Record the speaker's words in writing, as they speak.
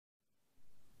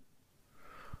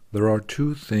There are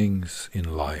two things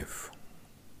in life: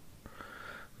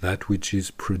 that which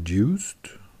is produced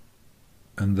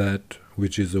and that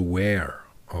which is aware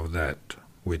of that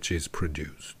which is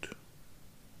produced.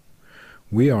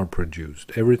 We are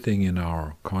produced. Everything in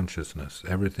our consciousness,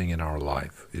 everything in our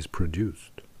life is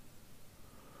produced.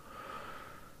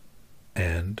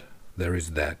 And there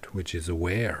is that which is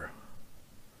aware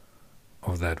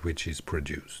of that which is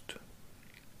produced.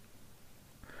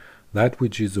 That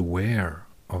which is aware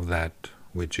of that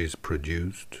which is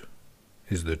produced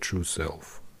is the true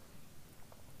self.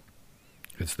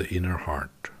 It's the inner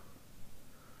heart.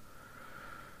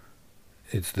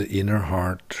 It's the inner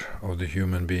heart of the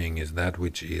human being, is that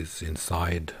which is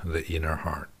inside the inner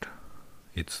heart.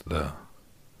 It's the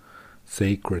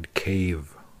sacred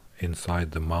cave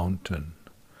inside the mountain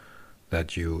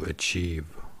that you achieve,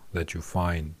 that you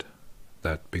find,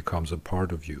 that becomes a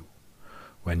part of you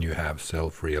when you have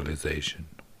self-realization.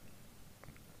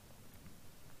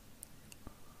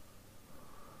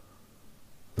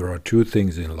 There are two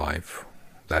things in life: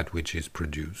 that which is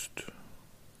produced,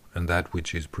 and that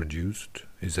which is produced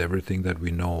is everything that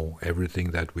we know,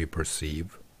 everything that we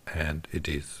perceive, and it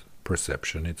is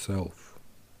perception itself.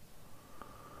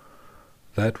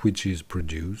 That which is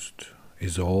produced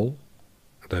is all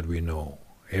that we know,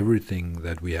 everything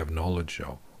that we have knowledge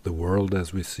of, the world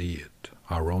as we see it,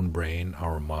 our own brain,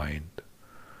 our mind,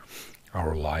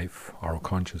 our life, our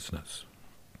consciousness,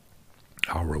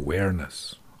 our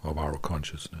awareness of our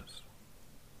consciousness.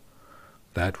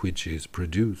 That which is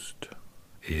produced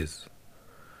is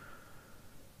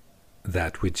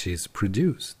that which is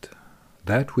produced.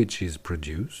 That which is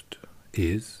produced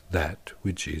is that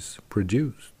which is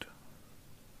produced.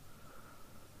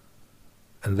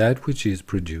 And that which is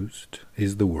produced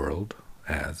is the world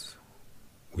as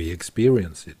we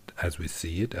experience it, as we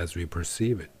see it, as we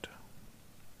perceive it.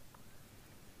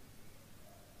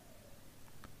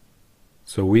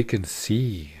 So we can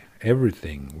see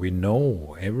everything, we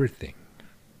know everything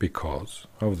because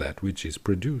of that which is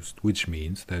produced, which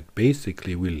means that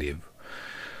basically we live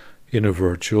in a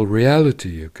virtual reality,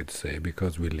 you could say,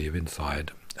 because we live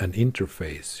inside an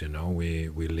interface,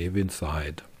 we live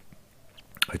inside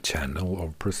a channel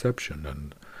of perception,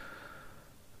 and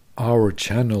our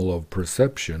channel of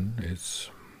perception is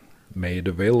made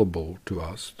available to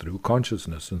us through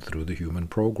consciousness and through the human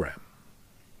program.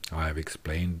 I have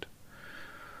explained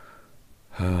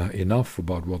enough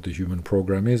about what the human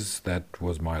program is. That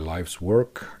was my life's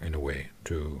work, in a way,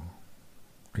 to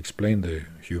explain the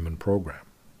human program.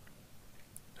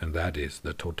 And that is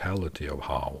the totality of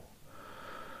how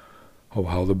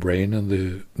the brain and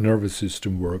the nervous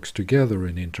system works together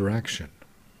in interaction.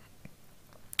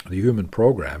 The human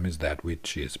program is that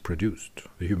which is produced.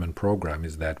 The human program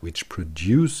is that which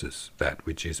produces that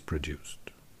which is produced.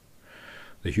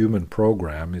 The human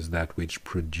program is that which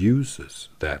produces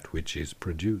that which is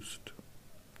produced.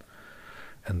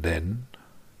 And then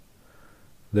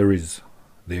there is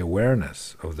the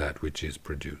awareness of that which is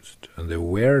produced. And the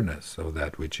awareness of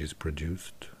that which is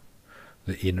produced,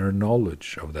 the inner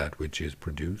knowledge of that which is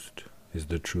produced, is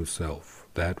the true self.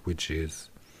 That which is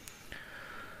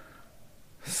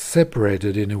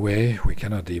separated in a way, we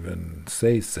cannot even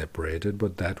say separated,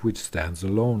 but that which stands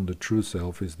alone. The true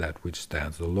self is that which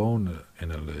stands alone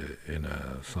in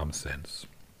some sense.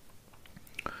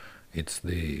 It's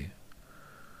the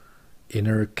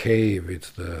inner cave, it's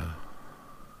the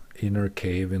inner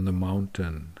cave in the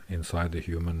mountain inside the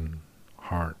human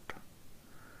heart,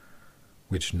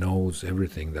 which knows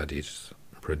everything that is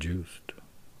produced,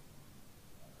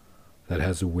 that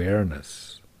has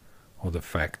awareness of the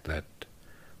fact that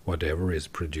whatever is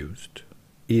produced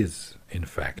is in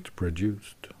fact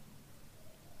produced.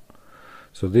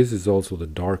 So this is also the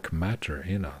dark matter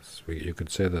in us. You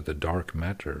could say that the dark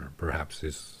matter perhaps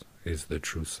is the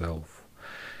true self,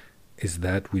 is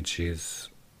that which is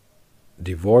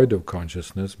devoid of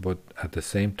consciousness, but at the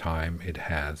same time it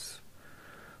has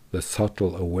the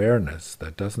subtle awareness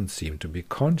that doesn't seem to be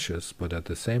conscious, but at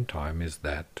the same time is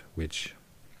that which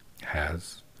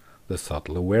has the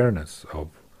subtle awareness of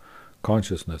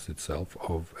consciousness itself,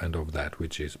 of that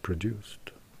which is produced.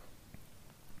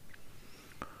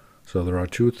 So there are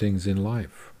two things in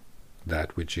life: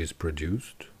 that which is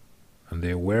produced and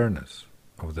the awareness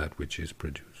of that which is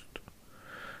produced.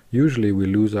 Usually we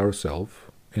lose ourselves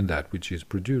in that which is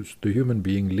produced. The human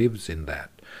being lives in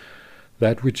that.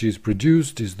 That which is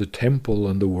produced is the temple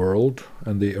and the world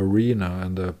and the arena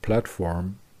and the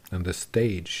platform and the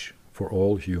stage for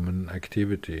all human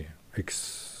activity,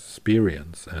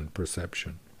 experience and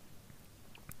perception.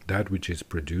 That which is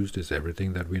produced is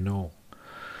everything that we know.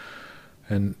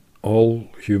 And all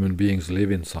human beings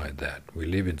live inside that. We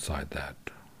live inside that.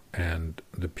 And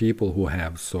the people who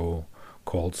have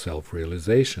so-called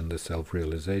self-realization, the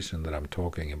self-realization that I'm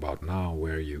talking about now,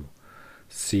 where you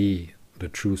see the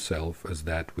true self as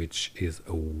that which is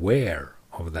aware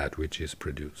of that which is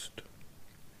produced.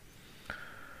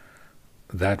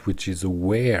 That which is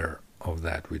aware of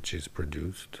that which is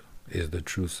produced is the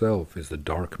true self, is the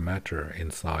dark matter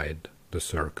inside the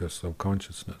circus of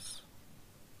consciousness.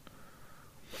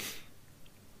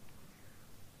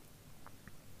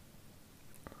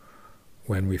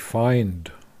 When we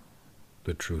find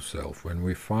the true self, when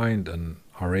we find and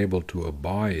are able to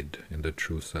abide in the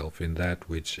true self, in that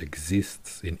which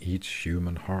exists in each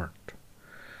human heart,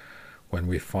 when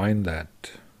we find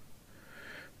that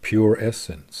pure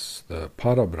essence, the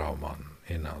Parabrahman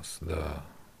in us,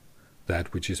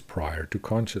 that which is prior to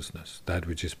consciousness, that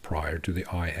which is prior to the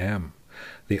I am.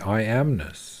 The I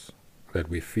amness that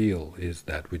we feel is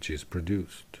that which is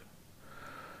produced.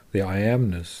 The I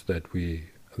amness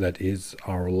that is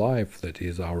our life, that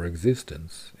is our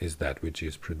existence, is that which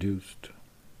is produced.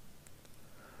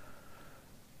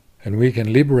 And we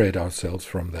can liberate ourselves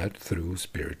from that through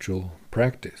spiritual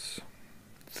practice,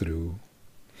 through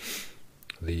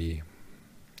the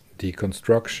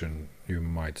deconstruction, you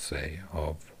might say,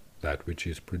 of that which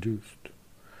is produced.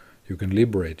 You can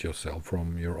liberate yourself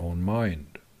from your own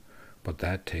mind, but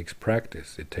that takes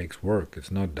practice, it takes work,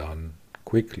 it's not done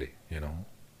quickly,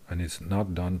 and it's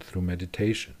not done through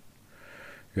meditation.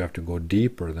 You have to go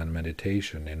deeper than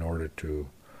meditation in order to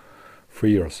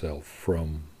free yourself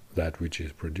from that which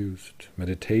is produced.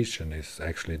 Meditation is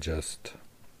actually just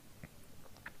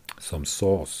some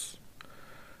sauce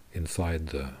inside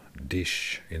the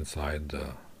dish, inside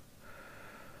the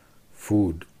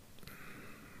food.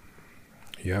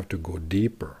 You have to go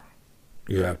deeper.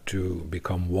 You have to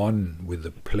become one with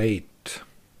the plate,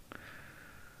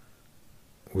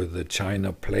 with the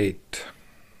china plate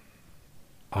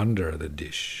under the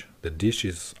dish. The dish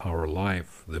is our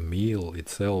life. The meal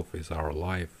itself is our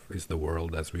life, is the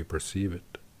world as we perceive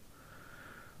it.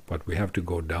 But we have to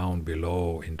go down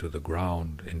below into the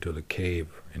ground, into the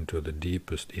cave, into the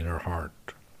deepest inner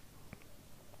heart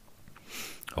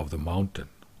of the mountain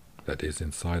that is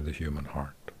inside the human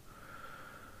heart.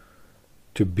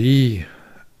 To be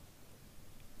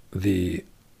the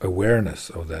awareness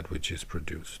of that which is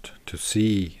produced, to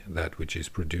see that which is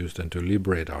produced and to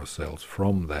liberate ourselves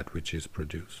from that which is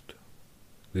produced.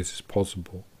 This is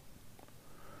possible.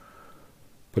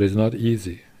 But it's not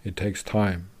easy. It takes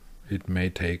time. It may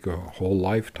take a whole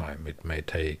lifetime. It may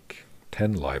take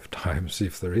 10 lifetimes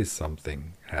if there is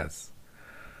something as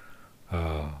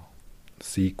a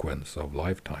sequence of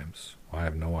lifetimes. I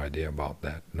have no idea about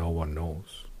that. No one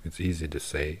knows. It's easy to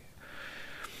say,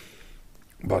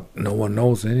 but no one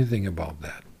knows anything about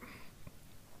that.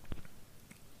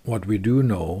 What we do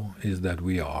know is that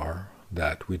we are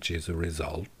that which is a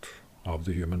result of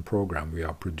the human program. We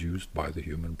are produced by the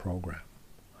human program.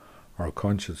 Our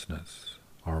consciousness,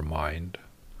 our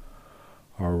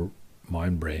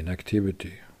mind-brain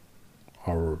activity,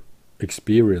 our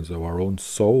experience of our own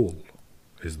soul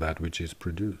is that which is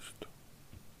produced.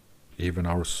 Even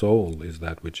our soul is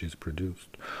that which is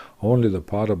produced. Only the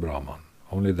Parabrahman,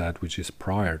 only that which is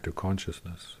prior to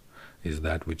consciousness, is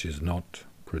that which is not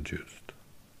produced.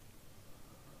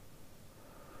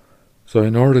 So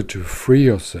in order to free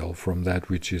yourself from that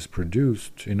which is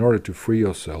produced, in order to free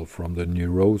yourself from the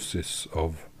neurosis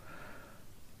of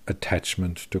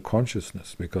attachment to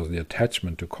consciousness, because the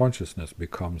attachment to consciousness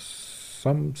becomes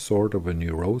some sort of a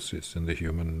neurosis in the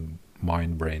human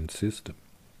mind-brain system.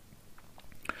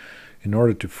 In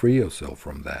order to free yourself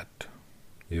from that,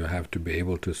 you have to be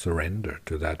able to surrender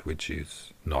to that which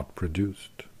is not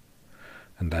produced.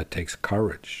 And that takes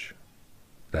courage.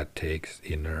 That takes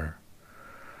inner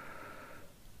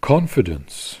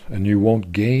confidence. And you will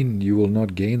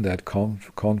not gain that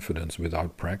confidence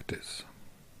without practice.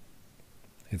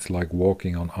 It's like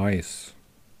walking on ice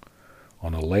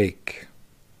on a lake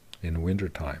in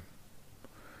wintertime.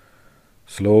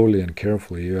 Slowly and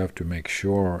carefully you have to make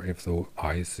sure if the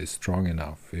ice is strong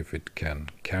enough, if it can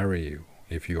carry you,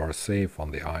 if you are safe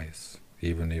on the ice,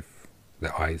 even if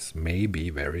the ice may be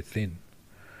very thin.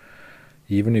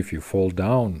 Even if you fall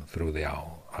down through the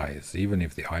ice, even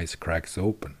if the ice cracks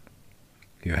open,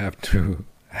 you have to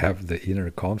have the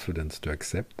inner confidence to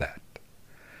accept that.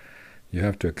 You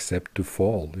have to accept to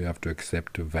fall, you have to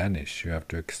accept to vanish, you have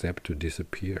to accept to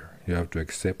disappear, you have to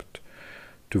accept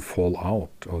to fall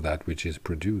out of that which is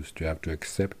produced, you have to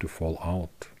accept to fall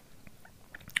out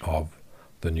of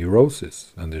the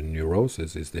neurosis, and the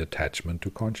neurosis is the attachment to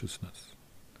consciousness.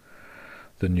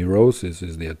 The neurosis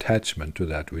is the attachment to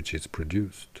that which is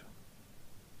produced.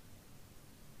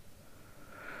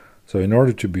 So in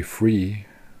order to be free,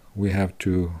 we have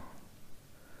to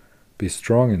be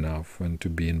strong enough and to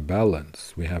be in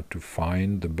balance. We have to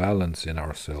find the balance in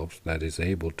ourselves that is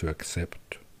able to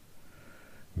accept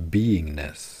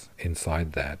beingness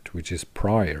inside that which is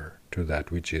prior to that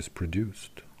which is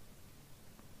produced.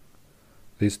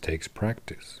 This takes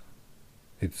practice.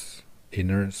 It's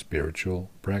inner spiritual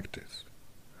practice.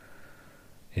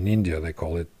 In India they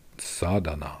call it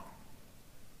sadhana.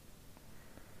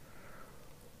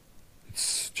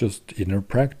 It's just inner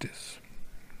practice.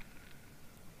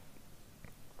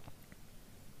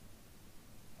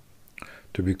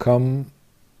 To become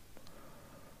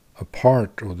a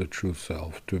part of the true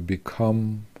self, to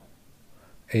become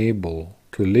able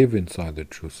to live inside the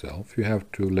true self, you have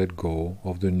to let go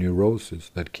of the neurosis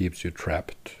that keeps you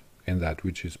trapped in that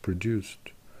which is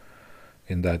produced,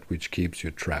 in that which keeps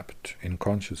you trapped in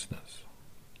consciousness.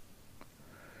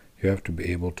 You have to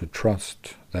be able to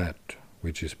trust that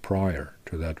which is prior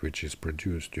to that which is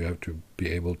produced. You have to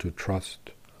be able to trust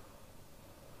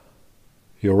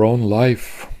your own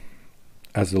life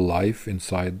as a life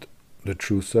inside the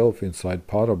true self, inside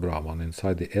Parabrahman,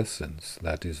 inside the essence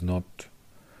that does not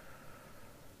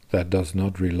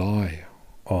rely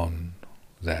on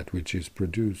that which is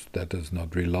produced, that does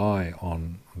not rely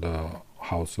on the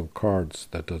house of cards,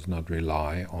 that does not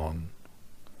rely on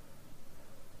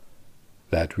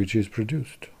that which is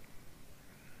produced.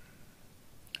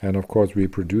 And of course we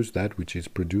produce that which is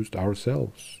produced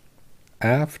ourselves.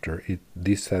 After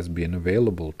this has been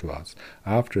available to us,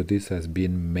 after this has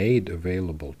been made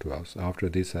available to us, after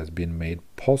this has been made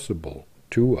possible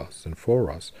to us and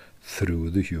for us through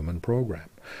the human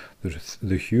program.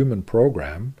 The human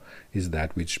program is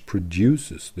that which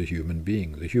produces the human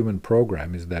being. The human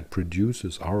program is that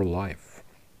produces our life.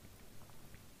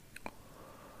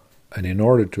 And in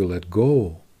order to let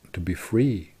go, to be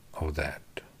free of that,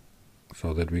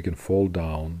 so that we can fall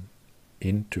down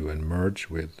into and merge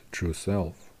with true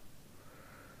self,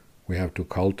 we have to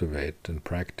cultivate and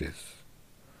practice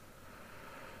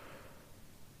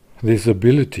this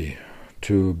ability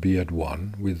to be at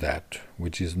one with that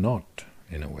which is not,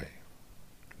 in a way.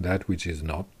 That which is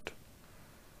not,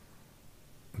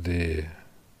 the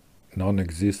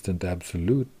non-existent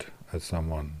absolute, as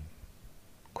someone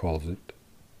calls it,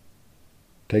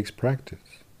 takes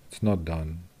practice. It's not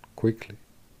done quickly.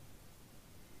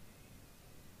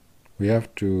 We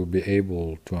have to be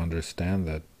able to understand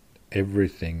that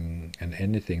everything and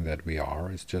anything that we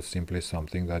are is just simply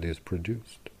something that is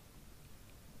produced.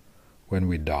 When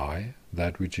we die,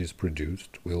 that which is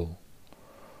produced will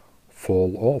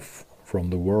fall off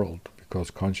from the world, because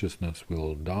consciousness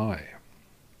will die.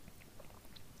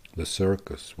 The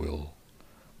circus will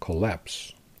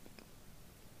collapse.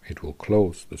 It will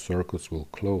close. The circus will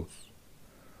close.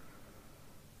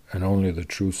 And only the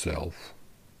true self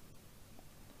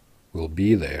will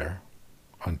be there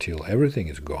until everything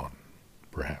is gone,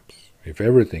 perhaps. If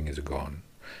everything is gone,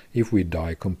 if we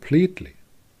die completely,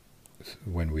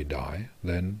 when we die,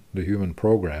 then the human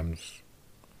program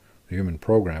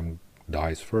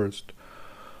dies first.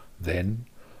 Then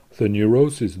the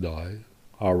neurosis dies,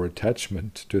 our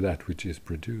attachment to that which is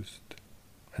produced.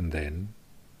 And then,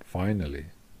 finally,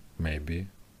 maybe,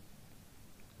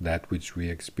 that which we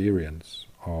experience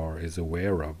or is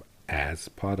aware of as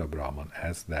Parabrahman,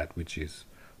 as that which is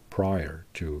prior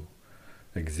to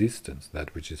existence,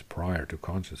 that which is prior to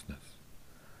consciousness,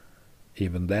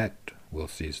 even that will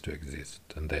cease to exist,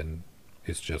 and then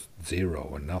it's just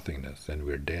zero and nothingness, and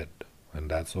we're dead,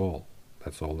 and that's all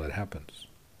that happens.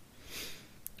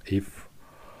 If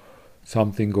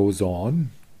something goes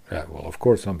on, well, of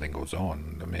course something goes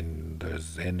on. I mean,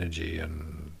 there's energy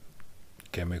and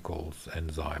chemicals,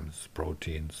 enzymes,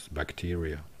 proteins,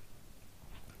 bacteria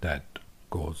that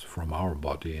goes from our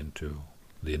body into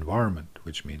the environment,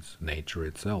 which means nature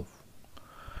itself.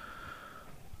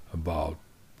 About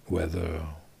whether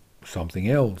something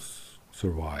else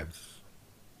survives,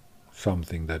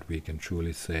 something that we can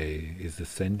truly say is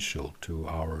essential to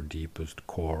our deepest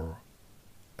core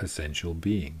essential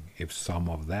being. If some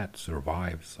of that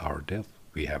survives our death,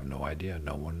 we have no idea,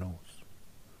 no one knows.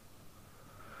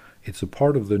 It's a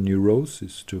part of the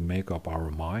neurosis to make up our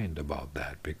mind about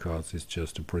that, because it's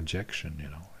just a projection,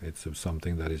 It's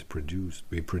something that is produced.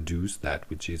 We produce that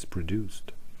which is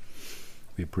produced.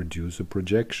 We produce a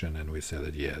projection, and we say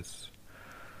that yes,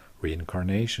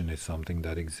 reincarnation is something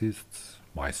that exists.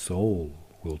 My soul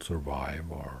will survive,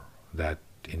 or that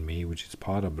in me which is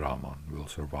Parabrahman will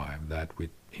survive. That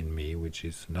in me which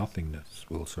is nothingness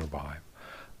will survive.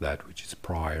 That which is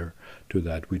prior to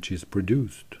that which is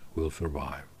produced will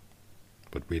survive.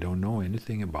 But we don't know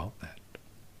anything about that.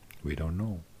 We don't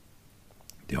know.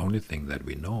 The only thing that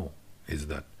we know is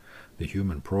that the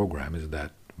human program is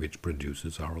that which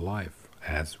produces our life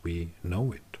as we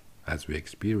know it, as we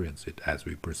experience it, as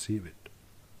we perceive it.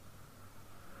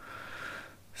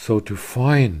 So to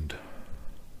find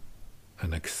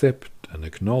and accept and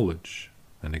acknowledge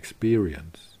and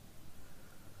experience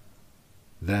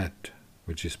that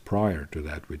which is prior to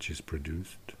that which is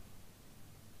produced,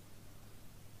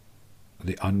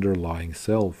 the underlying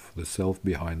self, the self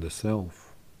behind the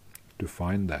self, to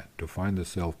find that, to find the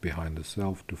self behind the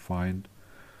self, to find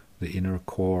the inner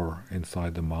core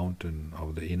inside the mountain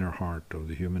of the inner heart of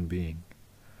the human being,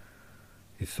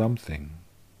 is something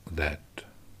that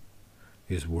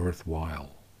is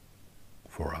worthwhile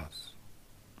for us.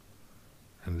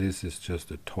 And this is just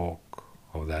a talk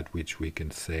of that which we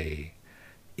can say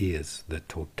is the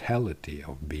totality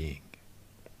of being.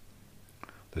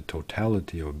 The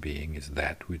totality of being is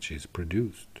that which is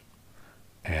produced,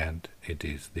 and it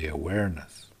is the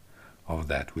awareness of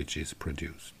that which is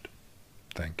produced.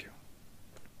 Thank you.